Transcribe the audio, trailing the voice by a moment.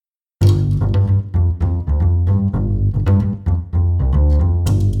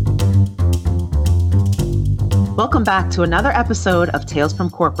Welcome back to another episode of Tales from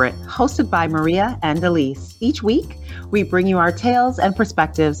Corporate, hosted by Maria and Elise. Each week, we bring you our tales and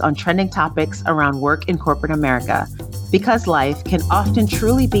perspectives on trending topics around work in corporate America, because life can often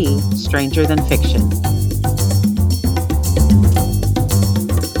truly be stranger than fiction.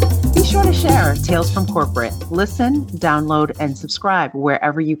 Be sure to share Tales from Corporate. Listen, download, and subscribe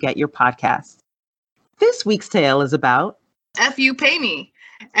wherever you get your podcasts. This week's tale is about F You Pay Me.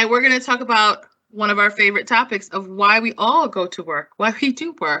 And we're going to talk about one of our favorite topics of why we all go to work, why we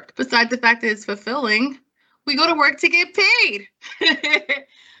do work. Besides the fact that it's fulfilling, we go to work to get paid.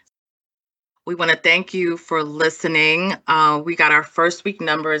 We want to thank you for listening. We got our first week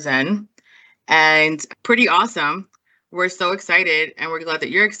numbers in and pretty awesome. We're so excited, and we're glad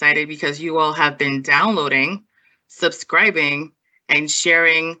that you're excited because you all have been downloading, subscribing, and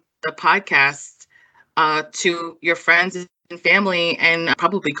sharing the podcast to your friends and family and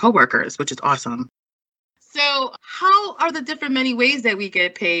probably coworkers, which is awesome. So how are the different many ways that we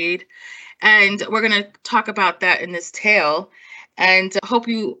get paid? And we're going to talk about that in this tale and hope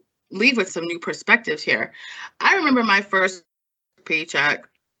you leave with some new perspectives here. I remember my first paycheck.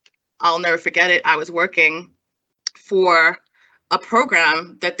 I'll never forget it. I was working for a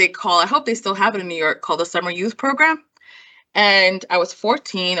program that they call, I hope they still have it in New York, called the Summer Youth Program. And I was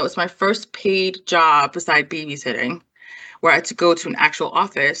 14. It was my first paid job beside babysitting, where I had to go to an actual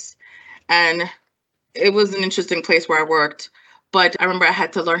office. And it was an interesting place where I worked. But I remember I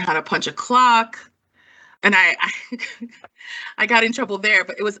had to learn how to punch a clock. And I got in trouble there,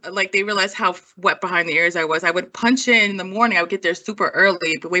 but it was like they realized how wet behind the ears I was. I would punch in the morning. I would get there super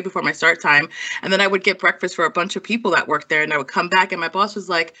early, but way before my start time. And then I would get breakfast for a bunch of people that worked there. And I would come back and my boss was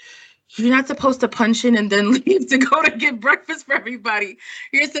like, "You're not supposed to punch in and then leave to go to get breakfast for everybody.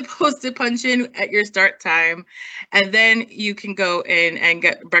 You're supposed to punch in at your start time. And then you can go in and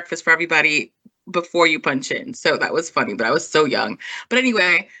get breakfast for everybody before you punch in." So that was funny, but I was so young. But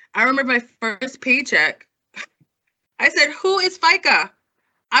anyway, I remember my first paycheck. I said, "Who is FICA?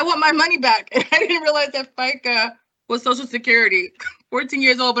 I want my money back." And I didn't realize that FICA was Social Security. 14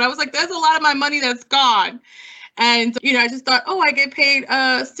 years old, but I was like, "There's a lot of my money that's gone." And, I just thought, I get paid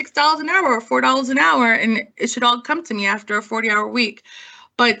 $6 an hour or $4 an hour, and it should all come to me after a 40-hour week.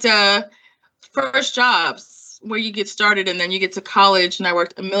 But first jobs where you get started and then you get to college, and I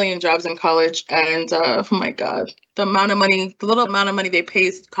worked a million jobs in college. And oh my God, the little amount of money they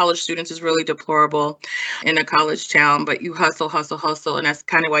pay college students is really deplorable in a college town. But you hustle. And that's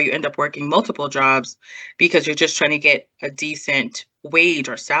kind of why you end up working multiple jobs, because you're just trying to get a decent wage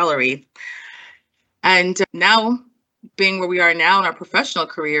or salary. And now, being where we are now in our professional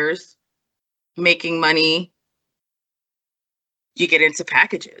careers, making money, you get into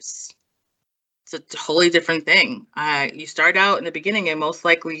packages. It's a totally different thing. You start out in the beginning, and most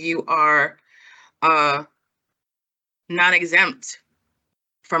likely you are non-exempt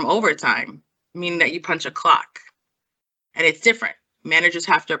from overtime, meaning that you punch a clock. And it's different. Managers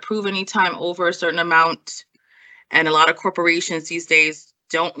have to approve any time over a certain amount. And a lot of corporations these days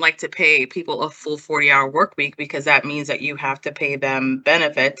don't like to pay people a full 40-hour work week, because that means that you have to pay them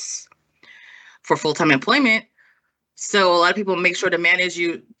benefits for full-time employment. So a lot of people make sure to manage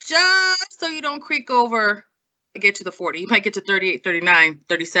you just so you don't creak over and get to the 40. You might get to 38, 39,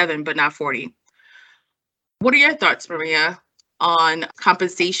 37, but not 40. What are your thoughts, Maria, on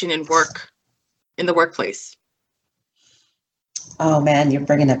compensation and work in the workplace? Oh, man, you're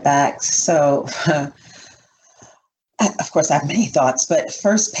bringing it back. So of course, I have many thoughts, but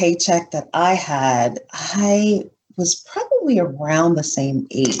first paycheck that I had, I was probably around the same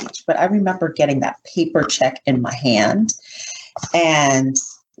age, but I remember getting that paper check in my hand. And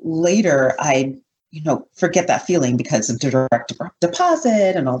later I, forget that feeling because of direct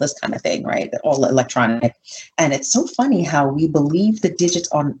deposit and all this kind of thing, right? All electronic. And it's so funny how we believe the digits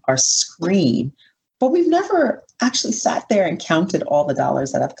on our screen, but we've never actually sat there and counted all the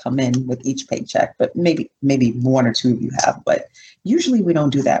dollars that have come in with each paycheck. But maybe one or two of you have, but usually we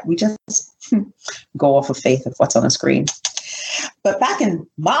don't do that. We just go off of faith of what's on the screen. But back in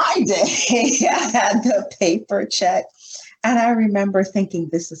my day, I had the paper check, and I remember thinking,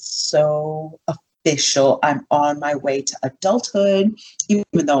 this is so official. I'm on my way to adulthood,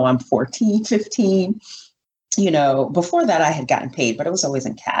 even though I'm 14, 15. Before that I had gotten paid, but it was always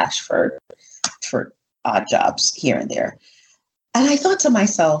in cash for odd jobs here and there. And I thought to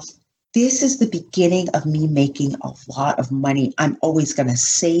myself, this is the beginning of me making a lot of money. I'm always going to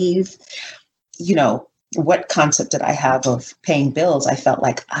save. What concept did I have of paying bills? I felt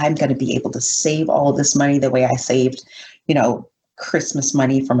like I'm going to be able to save all of this money the way I saved, Christmas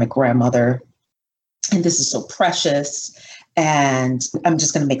money for my grandmother. And this is so precious. And I'm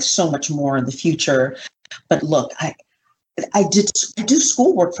just going to make so much more in the future. But look, I do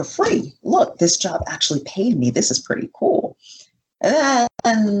schoolwork for free. Look, this job actually paid me. This is pretty cool. And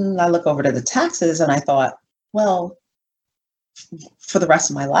then I look over to the taxes and I thought, well, for the rest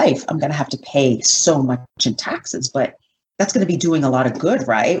of my life, I'm going to have to pay so much in taxes, but that's going to be doing a lot of good,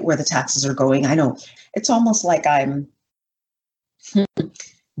 right? Where the taxes are going. I know it's almost like I'm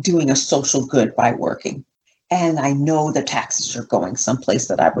doing a social good by working. And I know the taxes are going someplace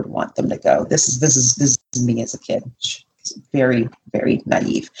that I would want them to go. This is me as a kid. It's very, very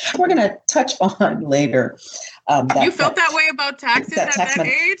naive. We're going to touch on later. You felt that way about taxes at that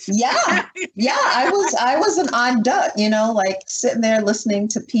age? Yeah. Yeah. I was an odd duck, like sitting there listening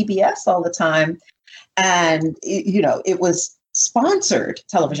to PBS all the time. And, it was sponsored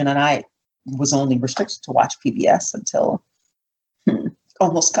television. And I was only restricted to watch PBS until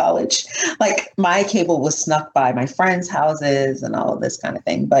almost college. Like my cable was snuck by my friends' houses and all of this kind of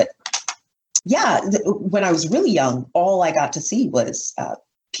thing. But yeah, when I was really young, all I got to see was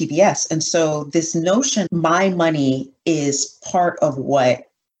PBS. And so this notion, my money is part of what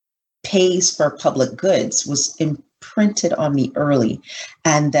pays for public goods, was imprinted on me early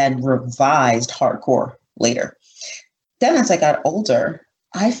and then revised hardcore later. Then as I got older,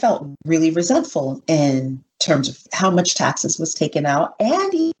 I felt really resentful in terms of how much taxes was taken out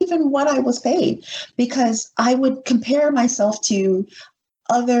and even what I was paid, because I would compare myself to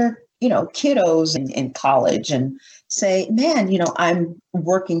other kiddos in college and say, man, I'm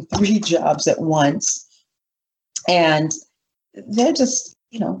working 3 jobs at once and they're just,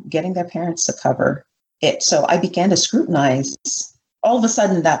 getting their parents to cover it. So I began to scrutinize. All of a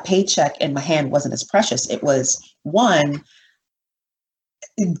sudden that paycheck in my hand wasn't as precious. It was, 1,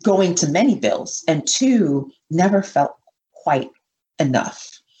 going to many bills, and 2, never felt quite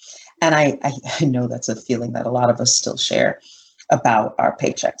enough. And I know that's a feeling that a lot of us still share about our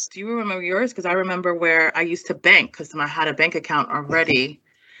paychecks. Do you remember yours? Because I remember where I used to bank, because I had a bank account already,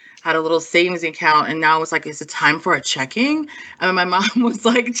 had a little savings account, and now it's like, is it time for a checking? And my mom was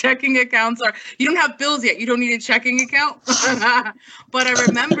like, checking accounts you don't have bills yet. You don't need a checking account. But I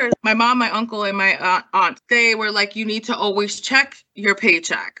remember my mom, my uncle, and my aunt, they were like, you need to always check your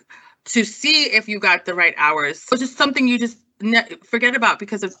paycheck to see if you got the right hours. So it's just something you just forget about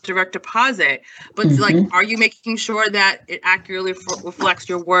because of direct deposit. But like, are you making sure that it accurately reflects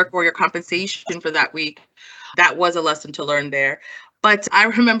your work or your compensation for that week? That was a lesson to learn there. But I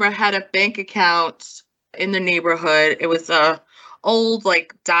remember I had a bank account in the neighborhood. It was a old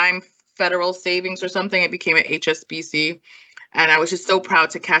dime federal savings or something. It became an HSBC. And I was just so proud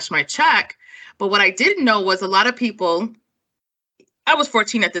to cash my check. But what I didn't know was a lot of people, I was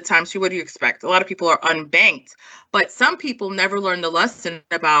 14 at the time, so what do you expect? A lot of people are unbanked. But some people never learned the lesson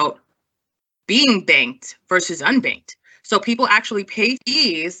about being banked versus unbanked. So people actually pay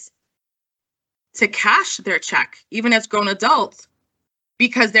fees to cash their check, even as grown adults,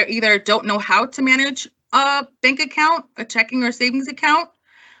 because they either don't know how to manage a bank account, a checking or savings account,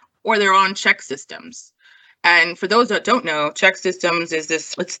 or they're on check systems. And for those that don't know, check systems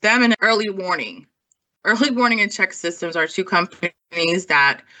it's them and Early Warning. Early Warning and Check Systems are 2 companies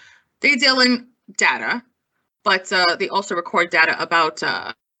that they deal in data, but they also record data about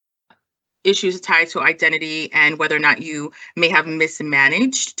issues tied to identity and whether or not you may have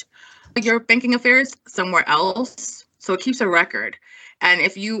mismanaged your banking affairs somewhere else. So it keeps a record. And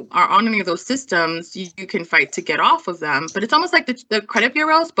if you are on any of those systems, you can fight to get off of them. But it's almost like the credit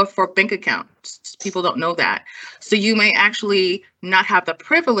bureaus, but for bank accounts. People don't know that. So you may actually not have the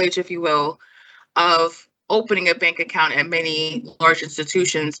privilege, if you will, of opening a bank account at many large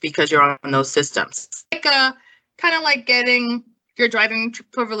institutions because you're on those systems. Like kind of like getting your driving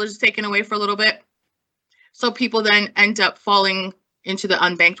privilege taken away for a little bit. So people then end up falling into the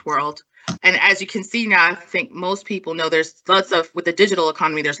unbanked world. And as you can see now, I think most people know there's lots of, with the digital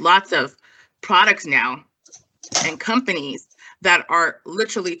economy, there's lots of products now and companies that are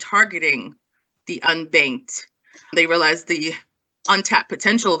literally targeting the unbanked. They realize the untapped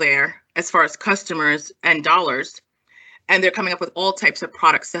potential there as far as customers and dollars. And they're coming up with all types of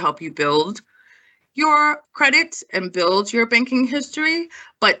products to help you build your credit and build your banking history.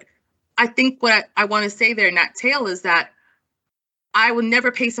 But I think what I want to say there in that tale is that I would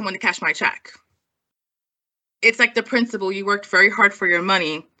never pay someone to cash my check. It's like the principle, you worked very hard for your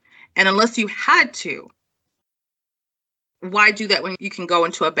money. And unless you had to, why do that when you can go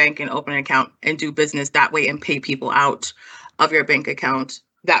into a bank and open an account and do business that way and pay people out of your bank account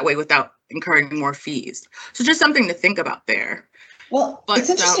that way without incurring more fees? So just something to think about there. Well, it's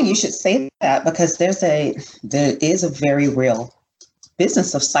interesting you should say that, because there is a very real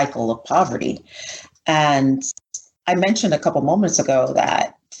business of cycle of poverty. And I mentioned a couple moments ago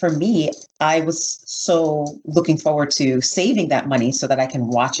that for me, I was so looking forward to saving that money so that I can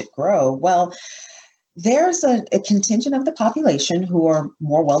watch it grow. Well, there's a contingent of the population who are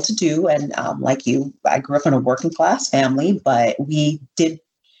more well-to-do. And like you, I grew up in a working class family, but we did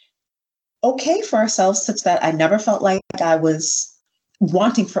okay for ourselves such that I never felt like I was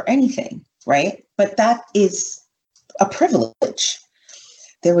wanting for anything, right? But that is a privilege.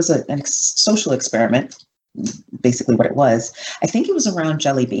 There was a social experiment, basically what it was. I think it was around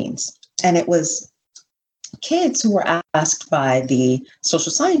jelly beans. And it was kids who were asked by the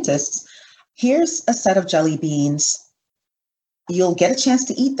social scientists, here's a set of jelly beans. You'll get a chance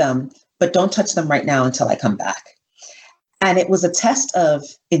to eat them, but don't touch them right now until I come back. And it was a test of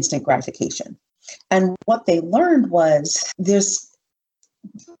instant gratification. And what they learned was there's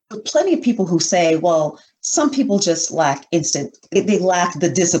plenty of people who say, well, some people just lack they lack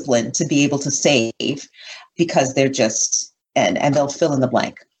the discipline to be able to save because they're just, and they'll fill in the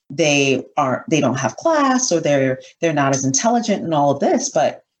blank. They don't have class, or they're not as intelligent and all of this.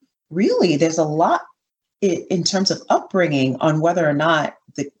 But really, there's a lot in terms of upbringing on whether or not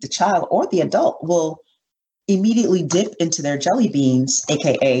the child or the adult will immediately dip into their jelly beans,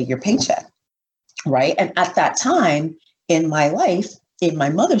 AKA your paycheck, right? And at that time in my life, in my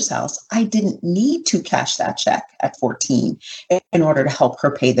mother's house, I didn't need to cash that check at 14 in order to help her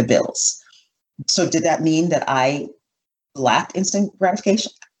pay the bills. So did that mean that I lacked instant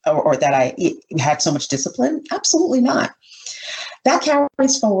gratification or that I had so much discipline? Absolutely not. That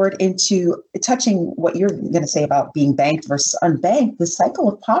carries forward into touching what you're going to say about being banked versus unbanked, the cycle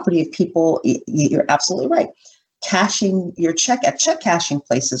of poverty of people. You're absolutely right. Cashing your check at check cashing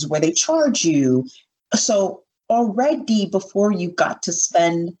places where they charge you. So already before you got to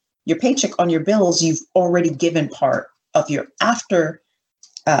spend your paycheck on your bills, you've already given part of your after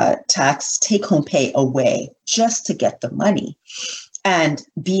tax take home pay away just to get the money. And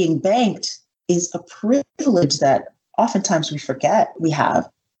being banked is a privilege that oftentimes we forget we have,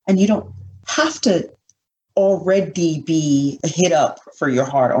 and you don't have to already be hit up for your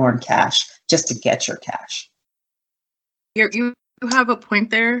hard-earned cash just to get your cash. You have a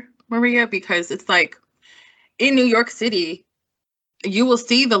point there, Maria, because it's like in New York City, you will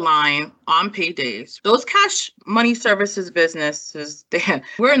see the line on paydays. Those cash money services businesses,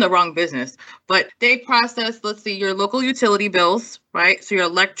 we're in the wrong business, but they process, let's see, your local utility bills, right? So your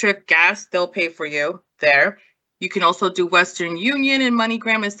electric, gas, they'll pay for you there. You can also do Western Union and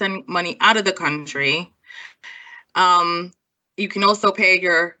MoneyGram and send money out of the country. You can also pay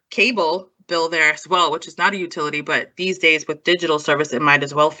your cable bill there as well, which is not a utility, but these days with digital service, it might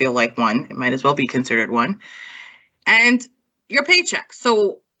as well feel like one. It might as well be considered one. And your paycheck.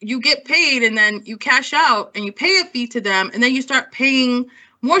 So you get paid and then you cash out and you pay a fee to them, and then you start paying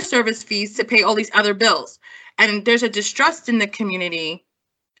more service fees to pay all these other bills. And there's a distrust in the community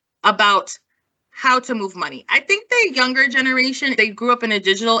about how to move money. I think the younger generation, they grew up in a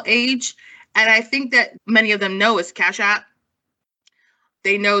digital age, and I think that many of them know is Cash App.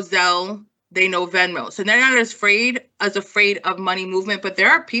 They know Zelle, they know Venmo. So they're not as afraid of money movement, but there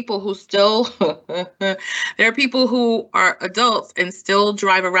are people who still, there are people who are adults and still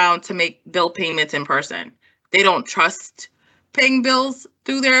drive around to make bill payments in person. They don't trust paying bills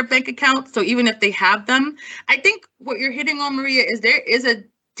through their bank account. So even if they have them, I think what you're hitting on, Maria, is there is a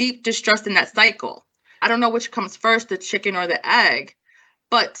deep distrust in that cycle. I don't know which comes first, the chicken or the egg,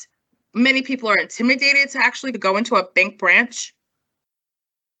 but many people are intimidated to actually go into a bank branch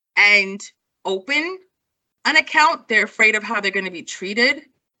and open an account. They're afraid of how they're going to be treated.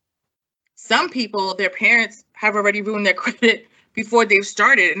 Some people, their parents have already ruined their credit before they've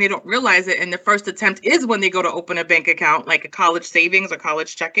started and they don't realize it. And the first attempt is when they go to open a bank account, like a college savings or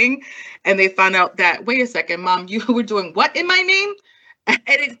college checking. And they find out that, wait a second, Mom, you were doing what in my name? And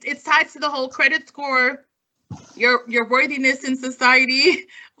it's tied to the whole credit score, your worthiness in society,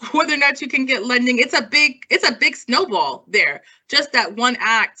 whether or not you can get lending. It's a big snowball there. Just that one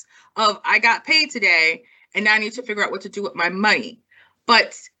act of I got paid today and now I need to figure out what to do with my money.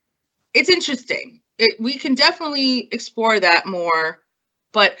 But it's interesting. We can definitely explore that more.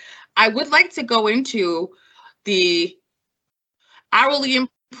 But I would like to go into the hourly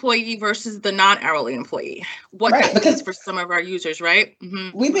employee versus the non-hourly employee. What that means for some of our users, right?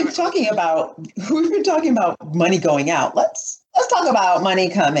 Mm-hmm. We've been talking about money going out. Let's talk about money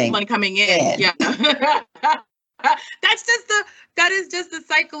coming in. Yeah. That is just the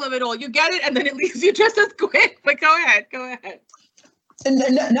cycle of it all. You get it and then it leaves you just as quick. But go ahead.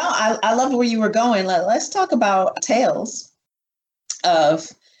 No, I love where you were going. Let's talk about tales of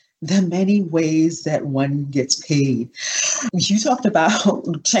the many ways that one gets paid. You talked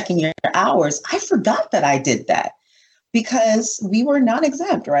about checking your hours. I forgot that I did that. because we were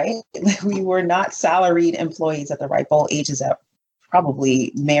non-exempt, right? We were not salaried employees at the ripe old ages that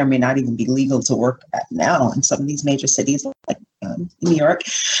probably may or may not even be legal to work at now in some of these major cities like New York.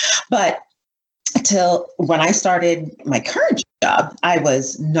 But till when I started my current job, I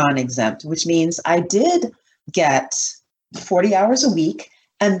was non-exempt, which means I did get 40 hours a week,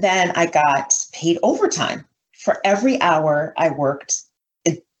 and then I got paid overtime for every hour I worked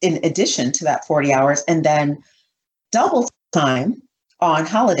in addition to that 40 hours, and then double time on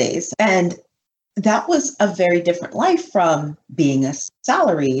holidays. And that was a very different life from being a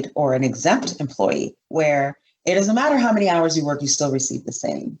salaried or an exempt employee, where it doesn't matter how many hours you work, you still receive the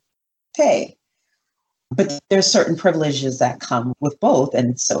same pay. But there's certain privileges that come with both.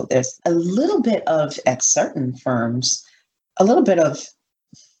 And so there's a little bit of, at certain firms, a little bit of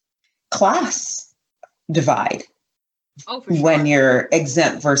class divide when you're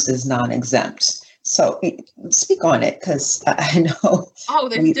exempt versus non-exempt. So speak on it, because I know. Oh,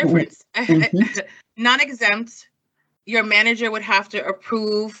 there's difference. Non-exempt, your manager would have to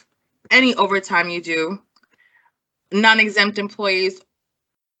approve any overtime you do. Non-exempt employees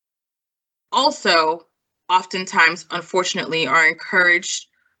also oftentimes, unfortunately, are encouraged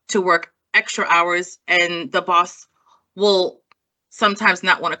to work extra hours, and the boss will sometimes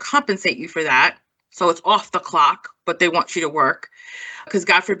not want to compensate you for that. So it's off the clock, but they want you to work because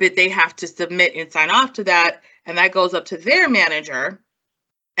God forbid they have to submit and sign off to that. And that goes up to their manager.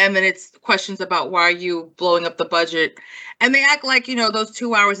 And then it's questions about why are you blowing up the budget? And they act like, those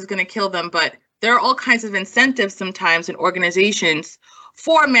 2 hours is going to kill them. But there are all kinds of incentives sometimes in organizations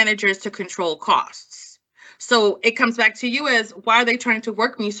for managers to control costs. So it comes back to you as, why are they trying to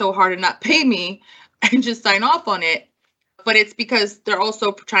work me so hard and not pay me and just sign off on it? But it's because they're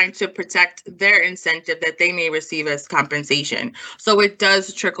also trying to protect their incentive that they may receive as compensation. So it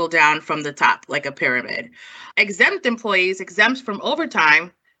does trickle down from the top like a pyramid. Exempt employees, exempt from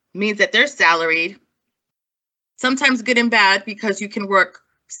overtime, means that they're salaried, sometimes good and bad, because you can work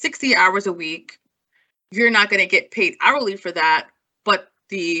 60 hours a week. You're not going to get paid hourly for that. But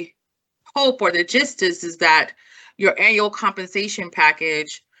the hope or the gist is that your annual compensation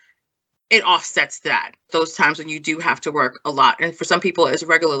package, it offsets that, those times when you do have to work a lot. And for some people, as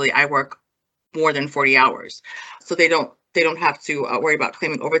regularly, I work more than 40 hours. So they don't have to worry about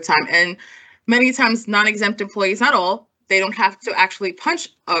claiming overtime. And many times non-exempt employees, not all, they don't have to actually punch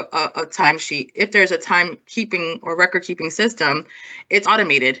a timesheet. If there's a timekeeping or record-keeping system, it's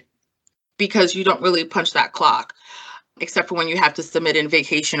automated because you don't really punch that clock, except for when you have to submit in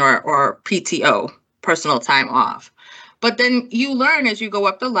vacation or PTO, personal time off. But then you learn as you go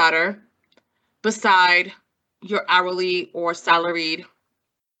up the ladder, beside your hourly or salaried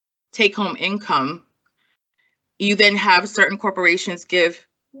take-home income, you then have certain corporations give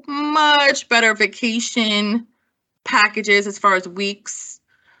much better vacation packages as far as weeks.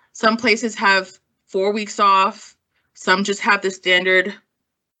 Some places have 4 weeks off. Some just have the standard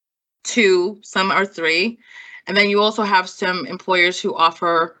 2, some are 3. And then you also have some employers who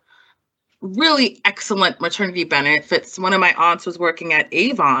offer really excellent maternity benefits. One of my aunts was working at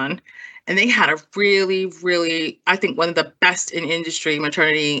Avon, and they had a really, really, I think, one of the best in industry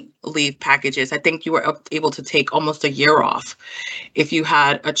maternity leave packages. I think you were able to take almost a year off if you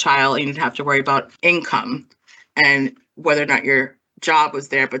had a child and you didn't have to worry about income and whether or not your job was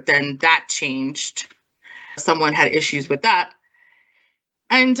there. But then that changed. Someone had issues with that.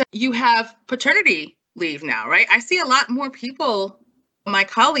 And you have paternity leave now, right? I see a lot more people, my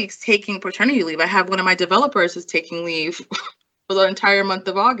colleagues, taking paternity leave. I have one of my developers is taking leave for the entire month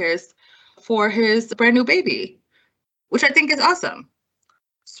of August for his brand new baby, which I think is awesome.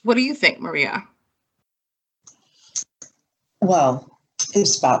 So what do you think, Maria? Well,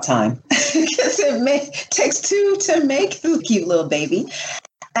 it's about time because it takes 2 to make a cute little baby.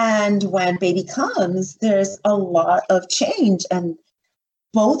 And when baby comes, there's a lot of change, and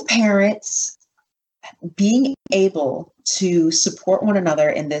both parents being able to support one another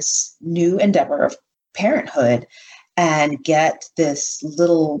in this new endeavor of parenthood and get this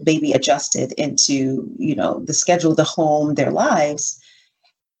little baby adjusted into, the schedule, the home, their lives.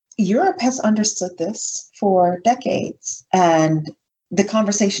 Europe has understood this for decades, and the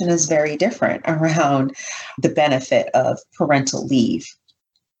conversation is very different around the benefit of parental leave.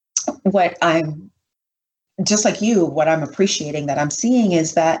 What I'm, just like you, what I'm appreciating that I'm seeing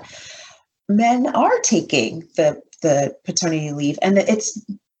is that men are taking the paternity leave, and it's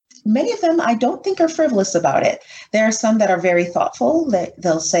many of them I don't think are frivolous about it. There are some that are very thoughtful, that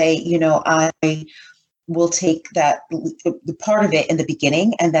they'll say, I will take the part of it in the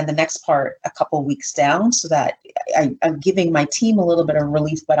beginning and then the next part a couple of weeks down, so that I'm giving my team a little bit of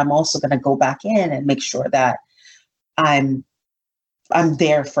relief, but I'm also going to go back in and make sure that I'm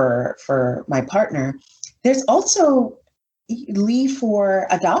there for my partner. There's also leave for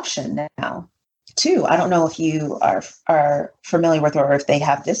adoption now too. I don't know if you are familiar with, or if they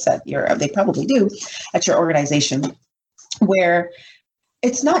have this at they probably do at your organization, where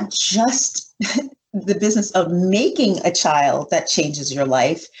it's not just the business of making a child that changes your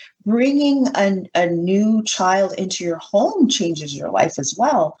life. Bringing a new child into your home changes your life as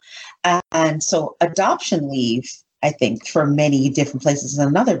well. And so adoption leave, I think, for many different places is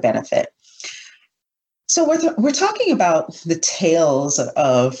another benefit. So we're talking about the tales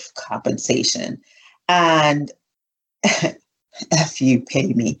of compensation, and F you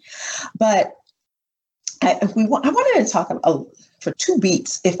pay me. But I wanted to talk for 2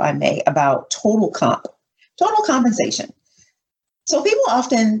 beats, if I may, about total compensation. So people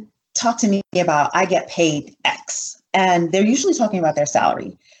often talk to me about, I get paid X, and they're usually talking about their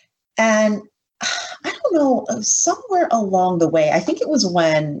salary. And I don't know, somewhere along the way, I think it was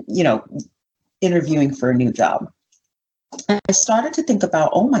when, interviewing for a new job, I started to think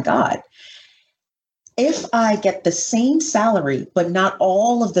about, oh my God, if I get the same salary, but not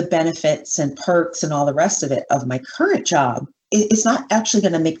all of the benefits and perks and all the rest of it of my current job, it's not actually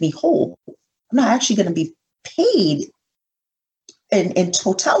going to make me whole. I'm not actually going to be paid in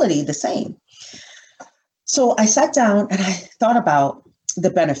totality the same. So I sat down and I thought about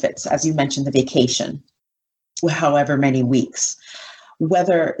the benefits, as you mentioned, the vacation, however many weeks,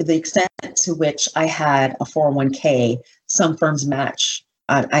 whether the extent to which I had a 401k, some firms match.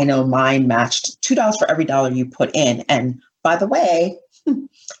 I know mine matched $2 for every dollar you put in. And by the way,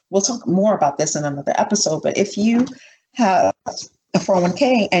 we'll talk more about this in another episode, but if you have a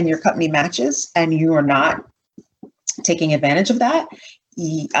 401k and your company matches and you are not taking advantage of that,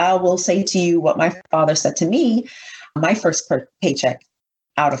 I will say to you what my father said to me, my first paycheck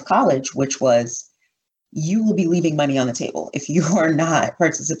out of college, which was, you will be leaving money on the table if you are not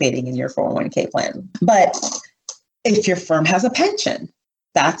participating in your 401k plan. But if your firm has a pension,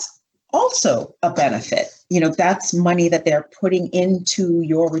 that's also a benefit. That's money that they're putting into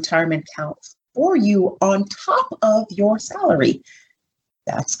your retirement account for you on top of your salary.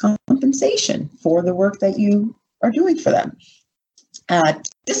 That's compensation for the work that you are doing for them.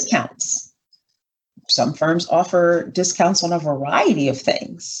 Discounts. Some firms offer discounts on a variety of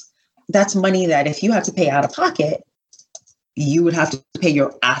things. That's money that if you have to pay out of pocket, you would have to pay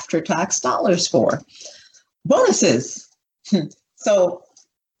your after-tax dollars for. Bonuses. So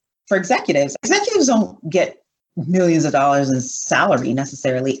for executives don't get millions of dollars in salary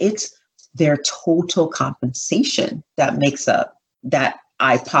necessarily. It's their total compensation that makes up that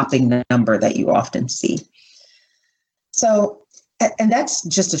eye-popping number that you often see. So, and that's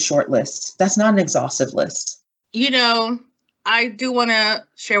just a short list. That's not an exhaustive list. I do want to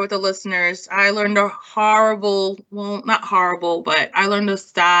share with the listeners, I learned a not horrible, but I learned a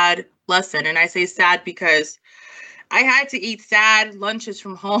sad lesson. And I say sad because I had to eat sad lunches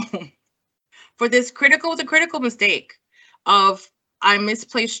from home for the critical mistake of I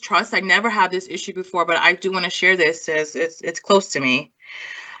misplaced trust. I never had this issue before, but I do want to share this as it's close to me.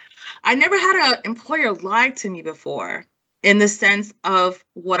 I never had an employer lie to me before in the sense of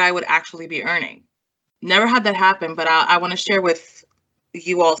what I would actually be earning. Never had that happen, but I want to share with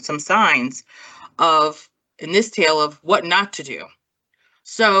you all some signs in this tale of what not to do.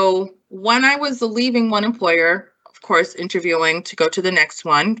 So when I was leaving one employer, of course, interviewing to go to the next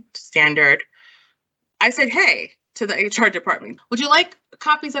one, standard, I said, hey, to the HR department, would you like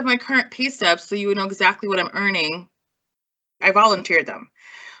copies of my current pay stubs so you would know exactly what I'm earning? I volunteered them.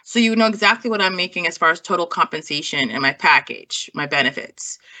 So you know exactly what I'm making as far as total compensation and my package, my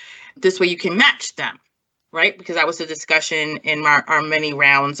benefits. This way you can match them. Right? Because that was the discussion in our many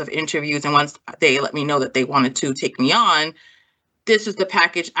rounds of interviews. And once they let me know that they wanted to take me on, this was the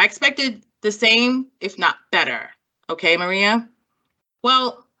package. I expected the same, if not better. Okay, Maria?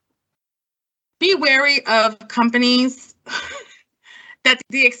 Well, be wary of companies that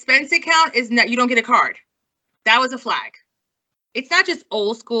the expense account is not, you don't get a card. That was a flag. It's not just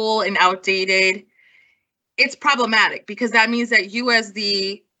old school and outdated. It's problematic because that means that you as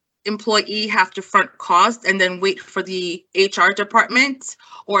the employee have to front cost and then wait for the HR department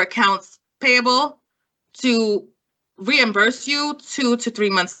or accounts payable to reimburse you 2 to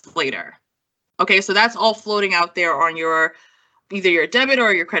 3 months later. Okay, so that's all floating out there on either your debit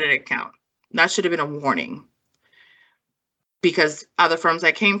or your credit account. That should have been a warning. Because other firms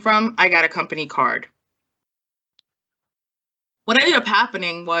I came from, I got a company card. What ended up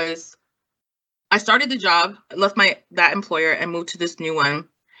happening was I started the job, left that employer and moved to this new one.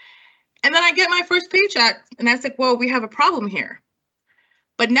 And then I get my first paycheck and I said, well, we have a problem here.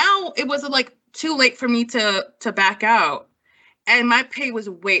 But now it wasn't like too late for me to back out. And my pay was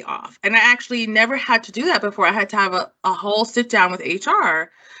way off. And I actually never had to do that before. I had to have a whole sit down with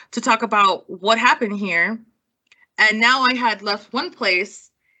HR to talk about what happened here. And now I had left one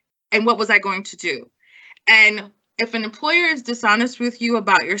place, and what was I going to do? And if an employer is dishonest with you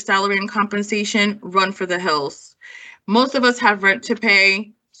about your salary and compensation, run for the hills. Most of us have rent to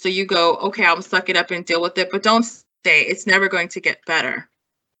pay. So you go, okay, I'll suck it up and deal with it, but don't stay. It's never going to get better.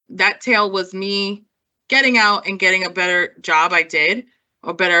 That tale was me getting out and getting a better job. I did,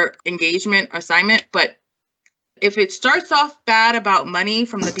 or better engagement assignment. But if it starts off bad about money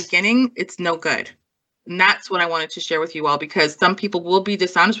from the beginning, it's no good. And that's what I wanted to share with you all, because some people will be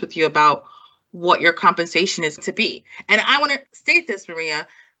dishonest with you about what your compensation is to be. And I want to state this, Maria,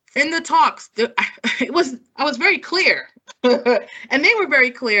 in the talks, I was very clear and they were very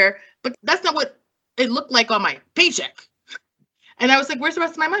clear, but that's not what it looked like on my paycheck. And I was like, where's the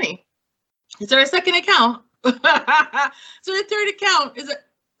rest of my money? Is there a second account? Is there a third account? Is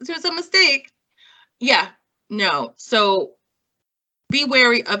there some mistake? Yeah, no. So be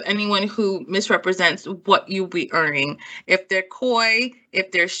wary of anyone who misrepresents what you'll be earning. If they're coy,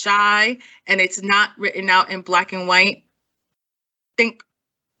 if they're shy, and it's not written out in black and white, think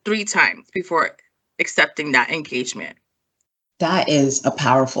 3 times before accepting that engagement. That is a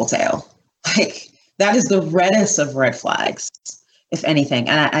powerful tale. Like, that is the reddest of red flags, if anything.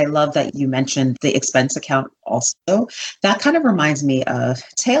 And I love that you mentioned the expense account also. That kind of reminds me of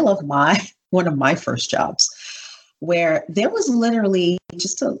tale of one of my first jobs, where there was literally,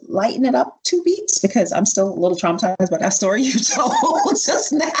 just to lighten it up 2 beats, because I'm still a little traumatized by that story you told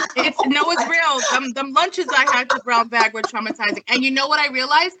just now. It's real. Them lunches I had to brown bag were traumatizing. And you know what I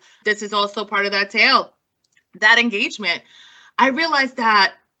realized? This is also part of that tale, that engagement. I realized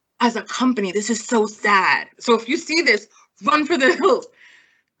that as a company, this is so sad. So if you see this, run for the hills.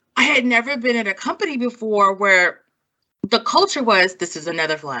 I had never been at a company before where the culture was, this is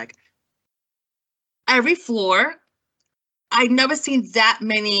another flag. Every floor, I'd never seen that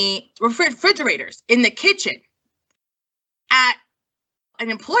many refrigerators in the kitchen at an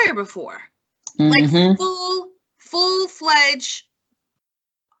employer before. Like full-fledged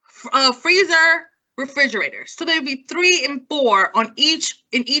freezer refrigerators. So there'd be 3 and 4 in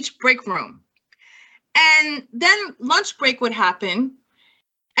each break room. And then lunch break would happen.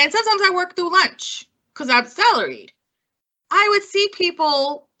 And sometimes I worked through lunch because I'm salaried. I would see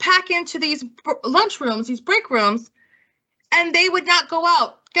people pack into these lunch rooms, these break rooms, and they would not go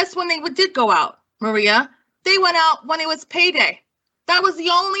out. Guess when they did go out, Maria? They went out when it was payday. That was the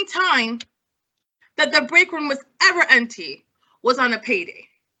only time that the break room was ever empty, was on a payday.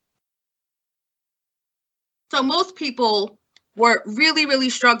 So most people were really, really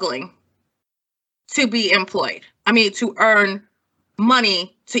struggling to be employed. I mean, to earn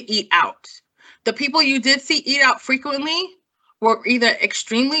money to eat out. The people you did see eat out frequently were either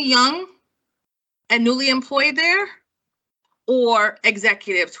extremely young and newly employed there, or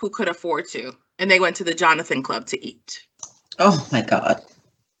executives who could afford to, and they went to the Jonathan Club to eat. Oh my God.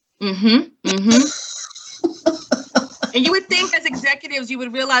 And you would think as executives, you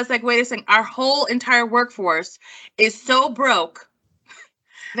would realize, like, wait a second, our whole entire workforce is so broke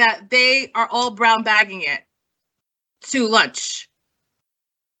that they are all brown bagging it to lunch.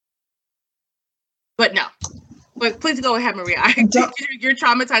 But no. But please go ahead, Maria. I think you're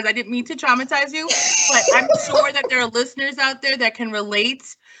traumatized. I didn't mean to traumatize you, but I'm sure that there are listeners out there that can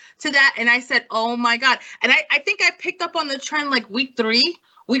relate to that. And I said, oh my God. And I think I picked up on the trend like week 3,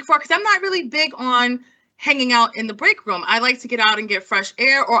 week 4, because I'm not really big on hanging out in the break room. I like to get out and get fresh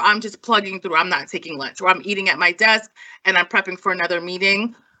air, or I'm just plugging through. I'm not taking lunch, or I'm eating at my desk and I'm prepping for another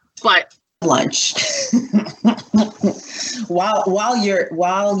meeting. But lunch while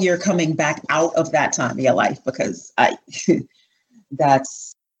you're coming back out of that time of your life, because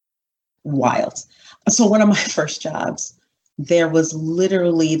that's wild. So one of my first jobs, there was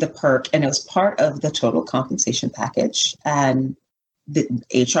literally the perk, and it was part of the total compensation package, and the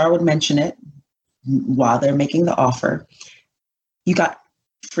HR would mention it while they're making the offer. You got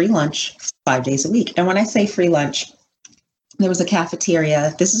free lunch 5 days a week. And when I say free lunch, there was a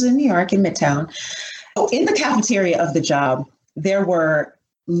cafeteria. This is in New York, in Midtown. In the cafeteria of the job, there were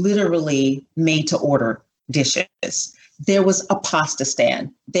literally made to order dishes. There was a pasta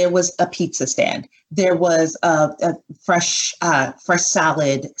stand. There was a pizza stand. There was a fresh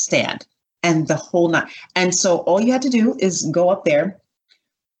salad stand, and the whole night. And so all you had to do is go up there,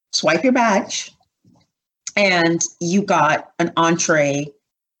 swipe your badge, and you got an entree,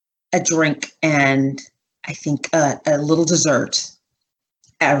 a drink, and I think a little dessert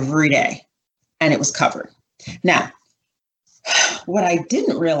every day, and it was covered. Now, What I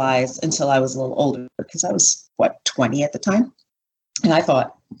didn't realize until I was a little older, because I was, 20 at the time. And I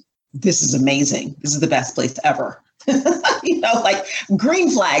thought, this is amazing. This is the best place ever. Like green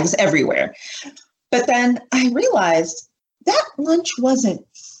flags everywhere. But then I realized that lunch wasn't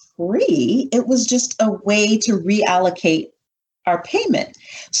free. It was just a way to reallocate our payment.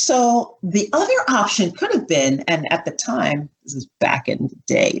 So the other option could have been, and at the time, this is back in the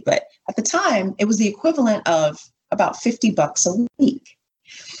day, but at the time, it was the equivalent of about $50 a week.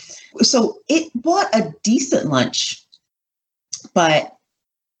 So it bought a decent lunch, but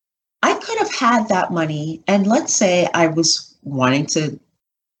I could have had that money. And let's say I was wanting to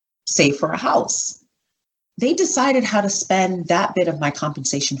save for a house. They decided how to spend that bit of my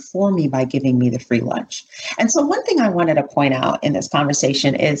compensation for me by giving me the free lunch. And so one thing I wanted to point out in this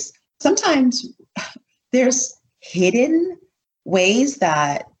conversation is sometimes there's hidden ways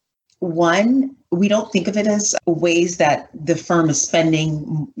that, one, we don't think of it as ways that the firm is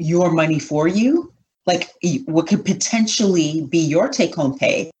spending your money for you. Like what could potentially be your take-home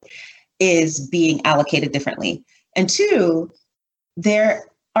pay is being allocated differently. And two, there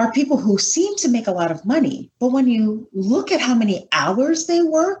are people who seem to make a lot of money, but when you look at how many hours they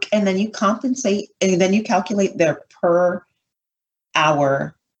work and then you compensate and then you calculate their per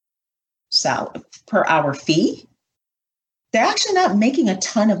hour salary, per hour fee, they're actually not making a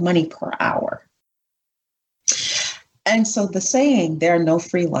ton of money per hour. And so the saying, there are no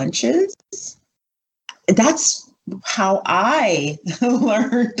free lunches, that's how I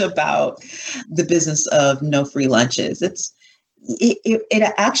learned about the business of no free lunches.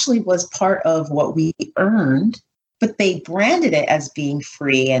 It actually was part of what we earned, but they branded it as being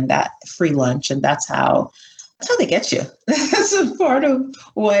free and that free lunch. And that's how they get you. That's a part of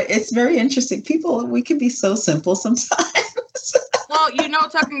what it's very interesting. People, we can be so simple sometimes. Well,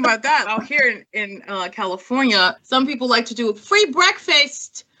 talking about that, out here in California, some people like to do a free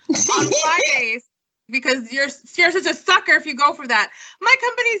breakfast on Fridays. Because you're such a sucker if you go for that. My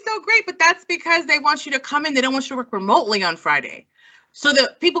company is so great, but that's because they want you to come in. They don't want you to work remotely on Friday. So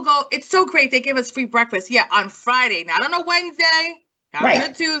the people go, it's so great. They give us free breakfast. Yeah, on Friday, not on a Wednesday, not on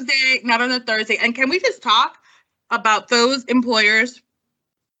a Tuesday, not on a Thursday. And can we just talk about those employers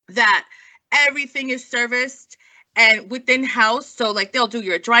that everything is serviced and within house? So like they'll do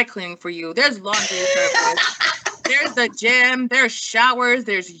your dry cleaning for you. There's laundry service. There's the gym, there's showers,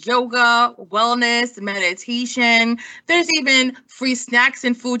 there's yoga, wellness, meditation. There's even free snacks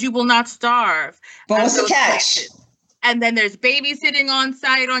and food. You will not starve. But what's the catch? And then there's babysitting on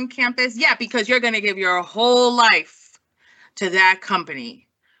site on campus. Yeah, because you're going to give your whole life to that company.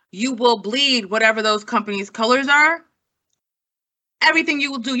 You will bleed whatever those companies' colors are. Everything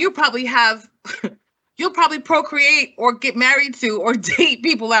you will do, you'll probably procreate or get married to or date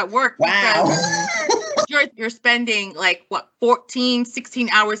people at work. Wow. You're spending 14, 16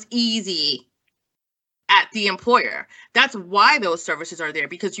 hours easy at the employer. That's why those services are there,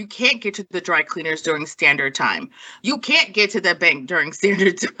 because you can't get to the dry cleaners during standard time. You can't get to the bank during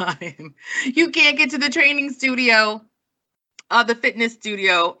standard time. You can't get to the training studio, the fitness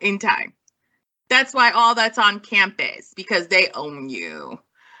studio in time. That's why all that's on campus, because they own you.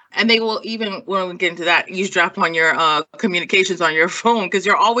 And they will even, when we get into that, eavesdrop on your communications on your phone, because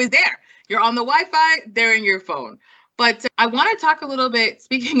you're always there. You're on the Wi-Fi, they're in your phone. But I want to talk a little bit,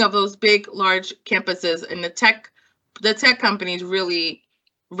 speaking of those big, large campuses, and the tech companies really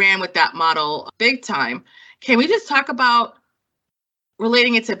ran with that model big time. Can we just talk about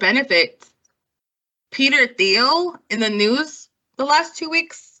relating it to benefits? Peter Thiel in the news the last 2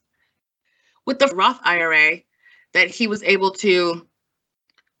 weeks with the Roth IRA, that he was able to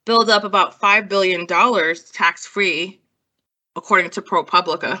build up about $5 billion tax-free, according to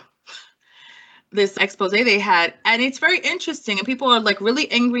ProPublica. This expose they had, and it's very interesting, and people are really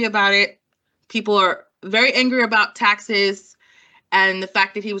angry about it. People are very angry about taxes and the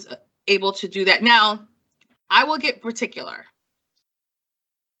fact that he was able to do that. Now, I will get particular.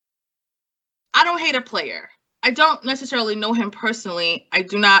 I don't hate a player. I don't necessarily know him personally. I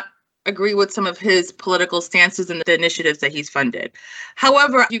do not agree with some of his political stances and the initiatives that he's funded.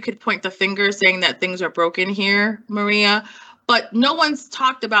 However, you could point the finger saying that things are broken here, Maria, but no one's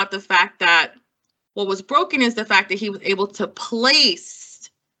talked about the fact that what was broken is the fact that he was able to place,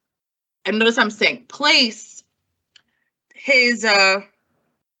 and notice I'm saying place, his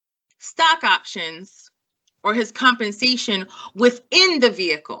stock options or his compensation within the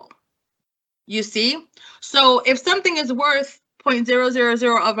vehicle. You see? So if something is worth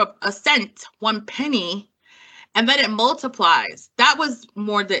 0.000 of a cent, 1 penny, and then it multiplies, that was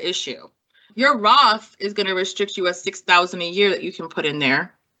more the issue. Your Roth is going to restrict you at $6,000 a year that you can put in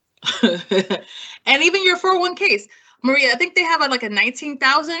there. And even your 401ks. Maria, I think they have like a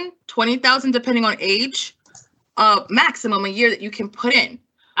 19,000, 20,000, depending on age, maximum a year that you can put in.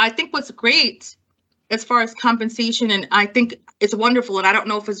 I think what's great as far as compensation, and I think it's wonderful, and I don't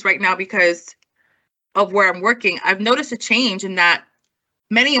know if it's right now because of where I'm working, I've noticed a change in that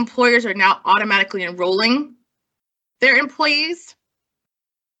many employers are now automatically enrolling their employees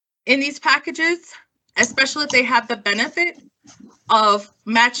in these packages, especially if they have the benefit of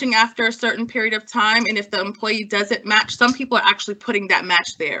matching after a certain period of time. And if the employee doesn't match, some people are actually putting that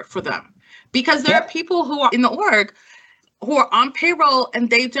match there for them, because there are people who are in the org who are on payroll and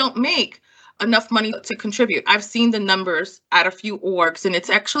they don't make enough money to contribute. I've seen the numbers at a few orgs, and it's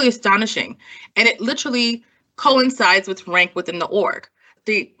actually astonishing. And it literally coincides with rank within the org.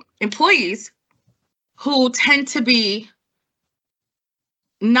 The employees who tend to be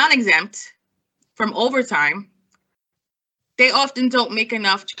non-exempt from overtime, they often don't make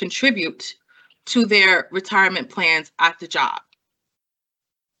enough to contribute to their retirement plans at the job.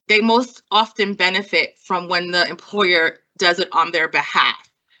 They most often benefit from when the employer does it on their behalf,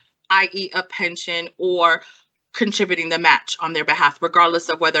 i.e. a pension or contributing the match on their behalf, regardless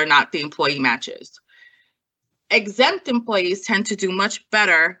of whether or not the employee matches. Exempt employees tend to do much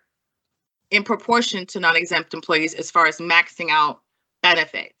better in proportion to non-exempt employees as far as maxing out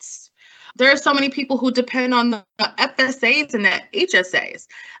benefits. There are so many people who depend on the FSAs and the HSAs.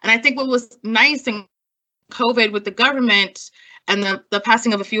 And I think what was nice in COVID with the government and the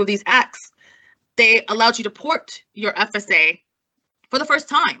passing of a few of these acts, they allowed you to port your FSA for the first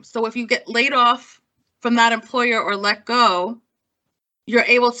time. So if you get laid off from that employer or let go, you're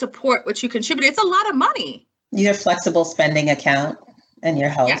able to port what you contribute. It's a lot of money. Your flexible spending account and your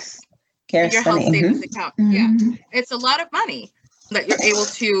health care your spending. Health savings account. Yeah, it's a lot of money that you're able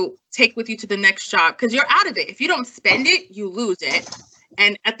to take with you to the next job, because you're out of it. If you don't spend it, you lose it.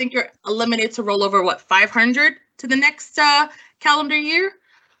 And I think you're limited to roll over, 500 to the next calendar year?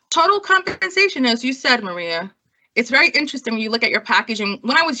 Total compensation, as you said, Maria. It's very interesting when you look at your package. And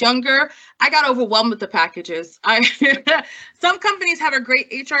when I was younger, I got overwhelmed with the packages. Some companies have a great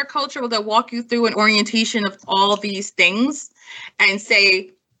HR culture where they'll walk you through an orientation of all these things and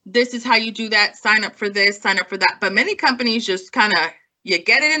say, this is how you do that, sign up for this, sign up for that. But many companies just kind of, you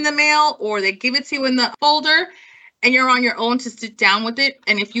get it in the mail or they give it to you in the folder and you're on your own to sit down with it.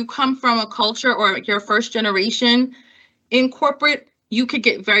 And if you come from a culture or you're first generation in corporate, you could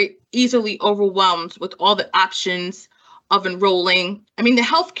get very easily overwhelmed with all the options of enrolling. I mean, the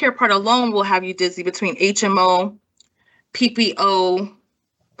healthcare part alone will have you dizzy between HMO, PPO,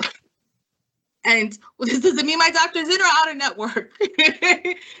 and this doesn't mean my doctor's in or out of network.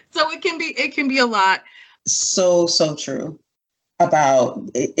 So it can be a lot. So true about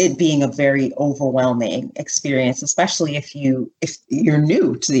it being a very overwhelming experience, especially if you're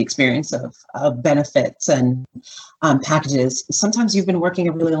new to the experience of benefits and packages. Sometimes you've been working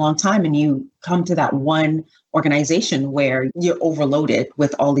a really long time and you come to that one organization where you're overloaded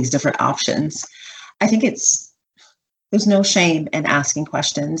with all these different options. I think there's no shame in asking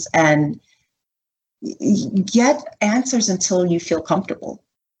questions and get answers until you feel comfortable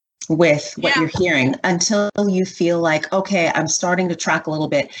with what you're hearing, until you feel like, okay, I'm starting to track a little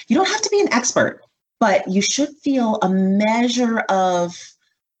bit. You don't have to be an expert, but you should feel a measure of,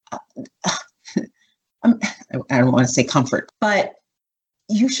 I don't want to say comfort, but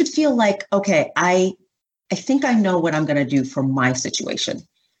you should feel like, okay, I think I know what I'm going to do for my situation.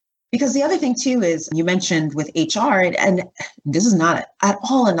 Because the other thing too is, you mentioned with HR, and this is not at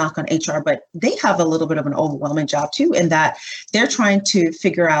all a knock on HR, but they have a little bit of an overwhelming job too, in that they're trying to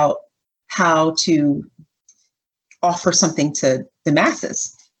figure out how to offer something to the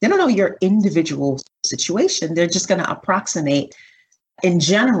masses. They don't know your individual situation. They're just going to approximate, in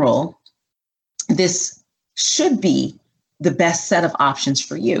general, this should be the best set of options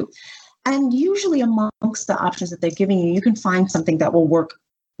for you. And usually amongst the options that they're giving you, you can find something that will work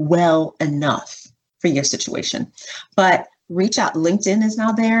well enough for your situation. But reach out. LinkedIn is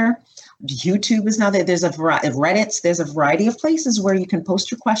now there. YouTube is now there. There's a variety of Reddits. There's a variety of places where you can post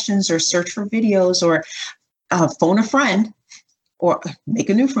your questions or search for videos or phone a friend or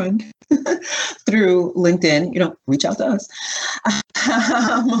make a new friend through LinkedIn. Reach out to us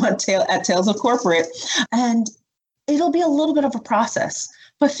at Tales of Corporate. And it'll be a little bit of a process,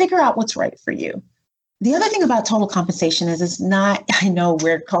 but figure out what's right for you. The other thing about total compensation is it's not, I know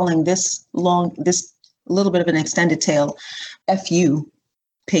we're calling this little bit of an extended tail, F you,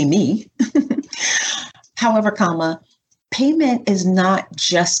 pay me. However, payment is not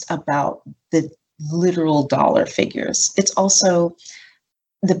just about the literal dollar figures. It's also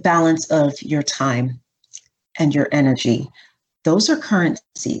the balance of your time and your energy. Those are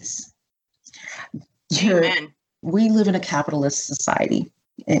currencies. Amen. we live in a capitalist society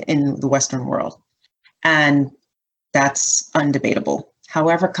in the Western world, and that's undebatable.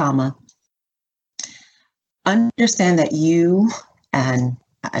 However, understand that you, and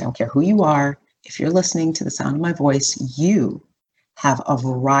I don't care who you are, if you're listening to the sound of my voice, you have a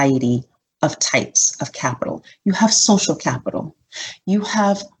variety of types of capital. You have social capital. You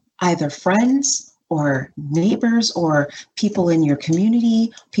have either friends or neighbors or people in your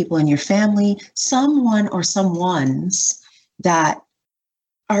community, people in your family, someone or someones that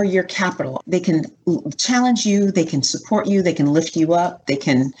are your capital. They can challenge you, they can support you, they can lift you up, they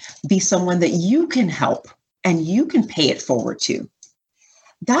can be someone that you can help and you can pay it forward to.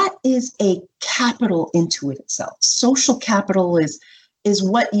 That is a capital into itself. Social capital is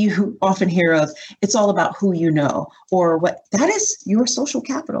what you often hear of. It's all about who you know, or what that is your social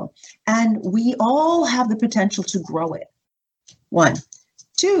capital. And we all have the potential to grow it. 1.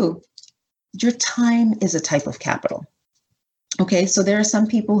 2, your time is a type of capital. Okay, so there are some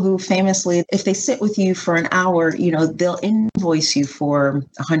people who famously, if they sit with you for an hour, they'll invoice you for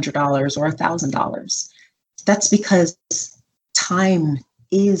 $100 or $1,000. That's because time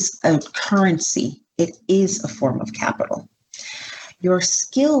is a currency. It is a form of capital. Your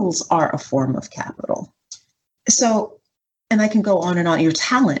skills are a form of capital. So, and I can go on and on, your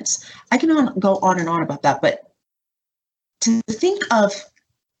talents, I can go on and on about that, but to think of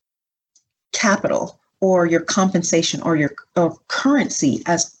capital or your compensation or your currency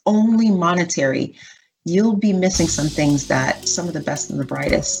as only monetary, you'll be missing some things that some of the best and the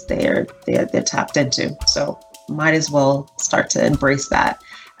brightest they're tapped into. So might as well start to embrace that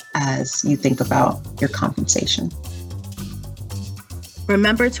as you think about your compensation.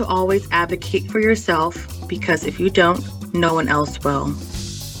 Remember to always advocate for yourself, because if you don't, no one else will.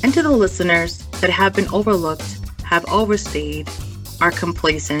 And to the listeners that have been overlooked, have overstayed, are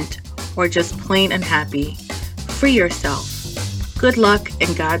complacent, or just plain unhappy, free yourself. Good luck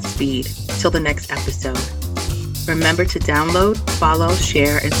and Godspeed till the next episode. Remember to download, follow,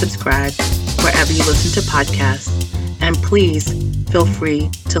 share, and subscribe wherever you listen to podcasts. And please feel free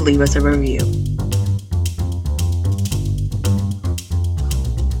to leave us a review.